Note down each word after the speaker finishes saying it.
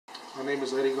My name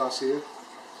is Edgar Garcia.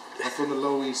 I'm from the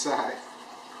Lower East Side,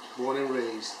 born and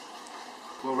raised.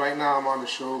 Well, right now I'm on a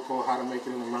show called How to Make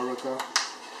It in America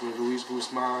with Luis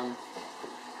Guzman,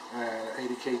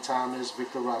 80K Thomas,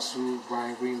 Victor Rasu,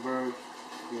 Brian Greenberg.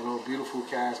 You know, beautiful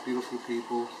cast, beautiful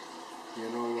people. You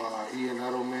know, Ian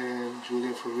Edelman,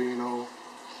 Julian Farino,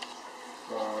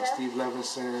 Steve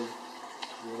Levinson.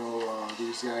 You know,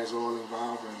 these guys all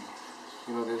involved, and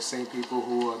you know, they're the same people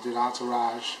who did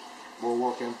Entourage,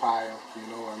 Boardwalk Empire. You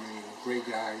know, I mean, great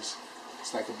guys.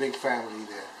 It's like a big family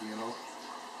there. You know,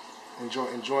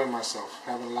 enjoying myself,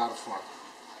 having a lot of fun.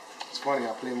 It's funny, I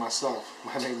play myself.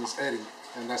 My name is Eddie,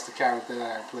 and that's the character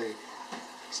that I play.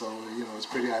 So you know, it's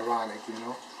pretty ironic, you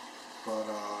know, but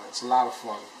it's a lot of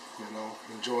fun. You know,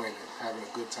 enjoying it, having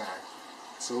a good time.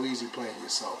 It's so easy playing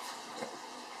yourself.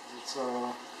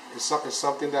 It's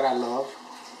something that I love,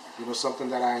 you know, something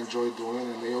that I enjoy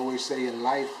doing, and they always say in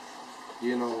life,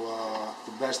 you know,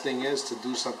 the best thing is to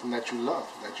do something that you love,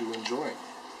 that you enjoy.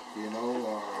 You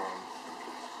know,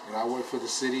 I worked for the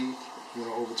city, you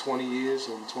know, over 20 years,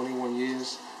 over 21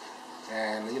 years,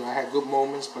 and you know, I had good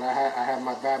moments, but I had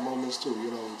my bad moments too.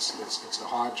 You know, it's a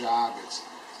hard job. It's,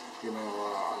 you know,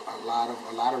 a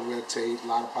lot of red tape, a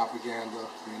lot of propaganda.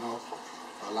 You know,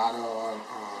 a lot of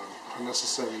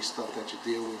unnecessary stuff that you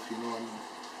deal with. You know, and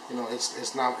you know,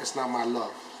 it's not my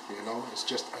love. You know, it's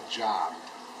just a job.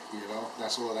 You know,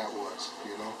 that's all that was.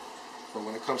 You know, but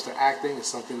when it comes to acting, it's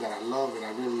something that I love and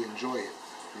I really enjoy it.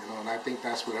 You know, and I think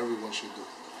that's what everyone should do.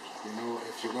 You know,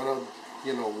 if you're gonna,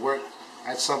 you know, work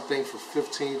at something for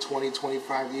 15, 20,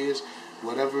 25 years,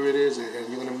 whatever it is, and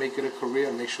you're gonna make it a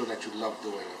career, make sure that you love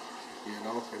doing it. You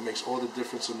know, it makes all the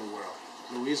difference in the world.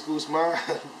 Luis Guzman,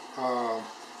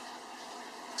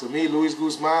 to me, Luis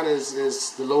Guzman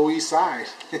is the Lower East Side.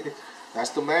 That's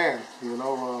the man. You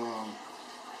know,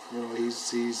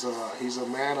 he's a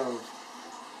man of,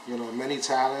 you know, many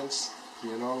talents.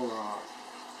 You know,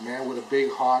 man with a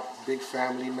big heart, big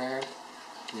family man.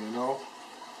 You know,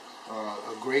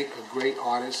 a great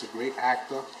artist, a great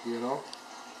actor. You know,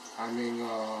 I mean,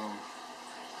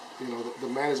 you know, the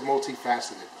man is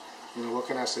multifaceted. You know, what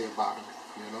can I say about him?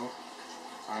 You know,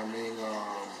 I mean,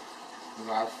 you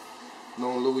know, I've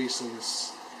known Louis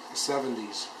since the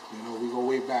 70s. You know, we go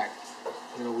way back.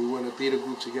 You know, we were in a theater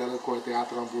group together called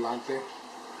Teatro Ambulante.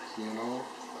 You know,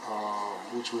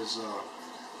 which was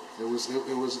it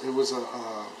was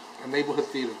a neighborhood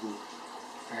theater group,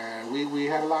 and we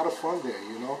had a lot of fun there.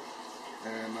 You know,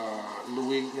 and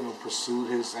Louis, you know,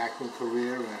 pursued his acting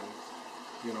career, and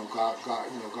you know, God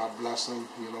bless him.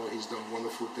 You know, he's done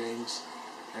wonderful things,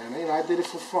 and you know, I did it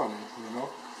for fun. You know,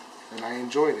 and I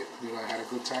enjoyed it. You know, I had a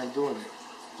good time doing it.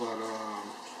 But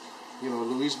you know,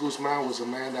 Luis Guzman was a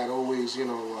man that always, you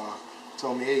know,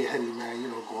 told me, "Hey, Eddie, man, you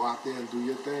know, go out there and do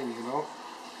your thing." You know,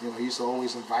 he used to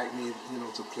always invite me, you know,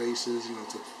 to places, you know,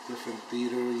 to different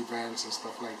theater events and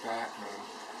stuff like that. And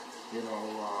you know,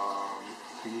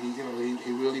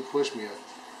 he really pushed me,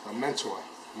 a mentor,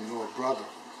 you know, a brother.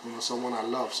 You know, someone I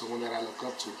love, someone that I look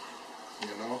up to,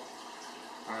 you know.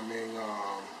 I mean,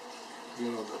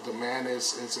 you know, the man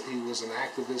he was an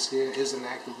activist here, is an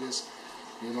activist.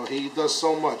 You know, he does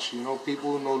so much. You know,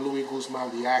 people know Luis Guzman,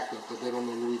 the actor, but they don't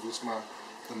know Luis Guzman,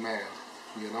 the man,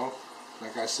 you know.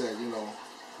 Like I said, you know,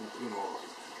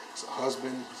 he's a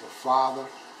husband, he's a father,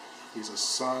 he's a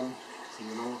son,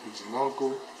 you know, he's an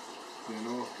uncle, you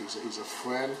know, he's a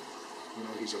friend, you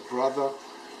know, he's a brother.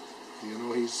 You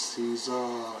know,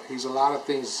 he's a lot of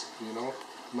things, you know,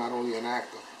 not only an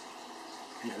actor.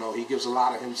 You know, he gives a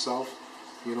lot of himself,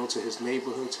 you know, to his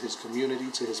neighborhood, to his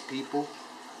community, to his people.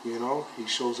 You know, he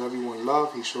shows everyone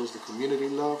love, he shows the community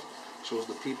love, shows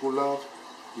the people love.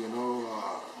 You know,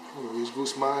 Luis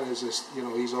Guzman is just, you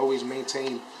know, he's always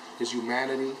maintained his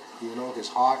humanity, you know, his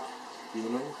heart, you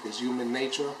know, his human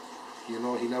nature. You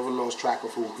know, he never lost track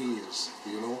of who he is,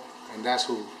 you know, and that's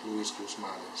who Luis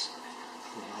Guzman is,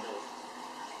 you know.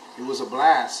 It was a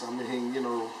blast. I mean, you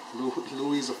know,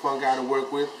 Louis is a fun guy to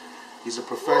work with. He's a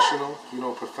professional, you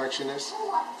know, perfectionist,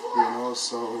 you know,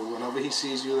 so whenever he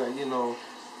sees you that, you know,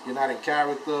 you're not in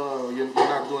character, or you're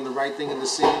not doing the right thing in the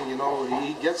scene, you know,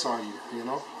 he gets on you, you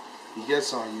know. He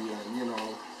gets on you, and, you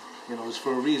know, it's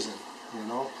for a reason, you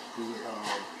know.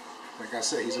 Like I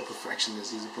said, he's a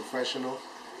perfectionist. He's a professional,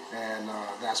 and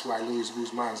that's why Luis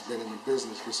Guzman's been in the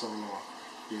business for so long,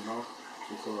 you know.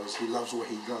 Because he loves what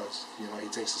he does. You know, he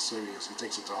takes it serious. He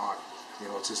takes it to heart. You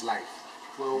know, it's his life.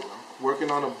 Well, you know,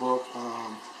 working on a book.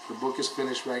 The book is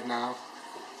finished right now.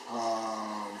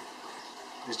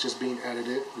 It's just being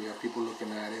edited. We have people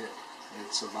looking at it.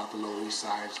 It's about the Lower East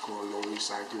Side. It's called Lower East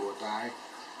Side Do or Die.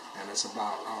 And it's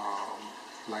about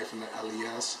life in the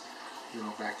LES. you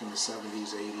know, back in the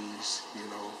 70s, 80s, you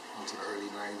know, into the early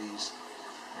 90s.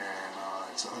 And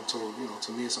it's an untold, you know,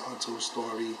 to me it's an untold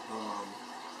story.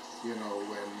 You know,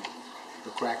 when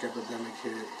the crack epidemic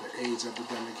hit, the AIDS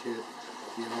epidemic hit,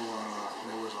 you know,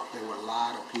 there were a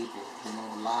lot of people, you know,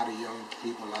 a lot of young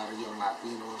people, a lot of young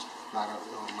Latinos, a lot of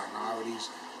minorities,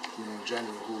 you know, in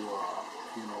general, who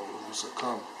you know, who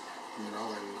succumbed, you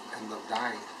know, and end up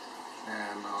dying.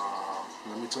 And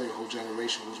let me tell you, a whole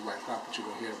generation was wiped out, but you're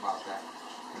gonna hear about that.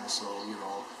 And so, you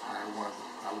know, I want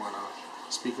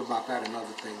to speak about that and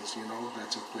other things, you know, that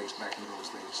took place back in those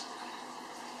days.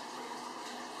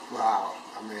 Wow,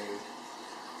 I mean,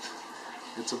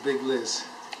 it's a big list.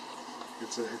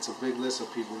 It's a big list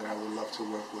of people that I would love to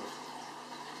work with.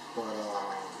 But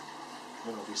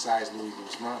you know, besides Luis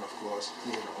Guzman, of course,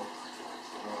 you know,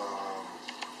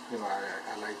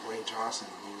 I like Dwayne Johnson.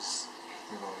 He's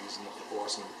an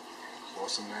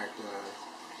awesome actor.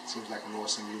 Seems like an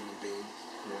awesome human being.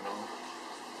 You know,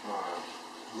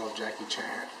 love Jackie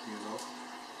Chan. You know,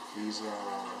 he's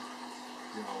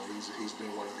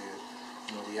been one of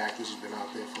the actors who's been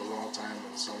out there for a long time,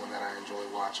 and someone that I enjoy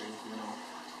watching. You know,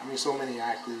 I mean, so many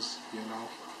actors. You know,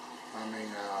 I mean,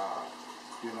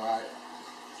 you know,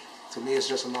 to me, it's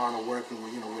just an honor working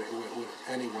with with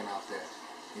anyone out there.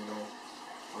 You know,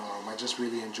 I just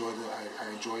really enjoy I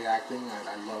enjoy acting.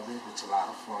 I love it. It's a lot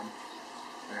of fun,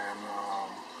 and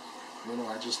you know,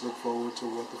 I just look forward to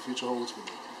what the future holds for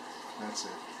me. That's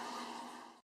it.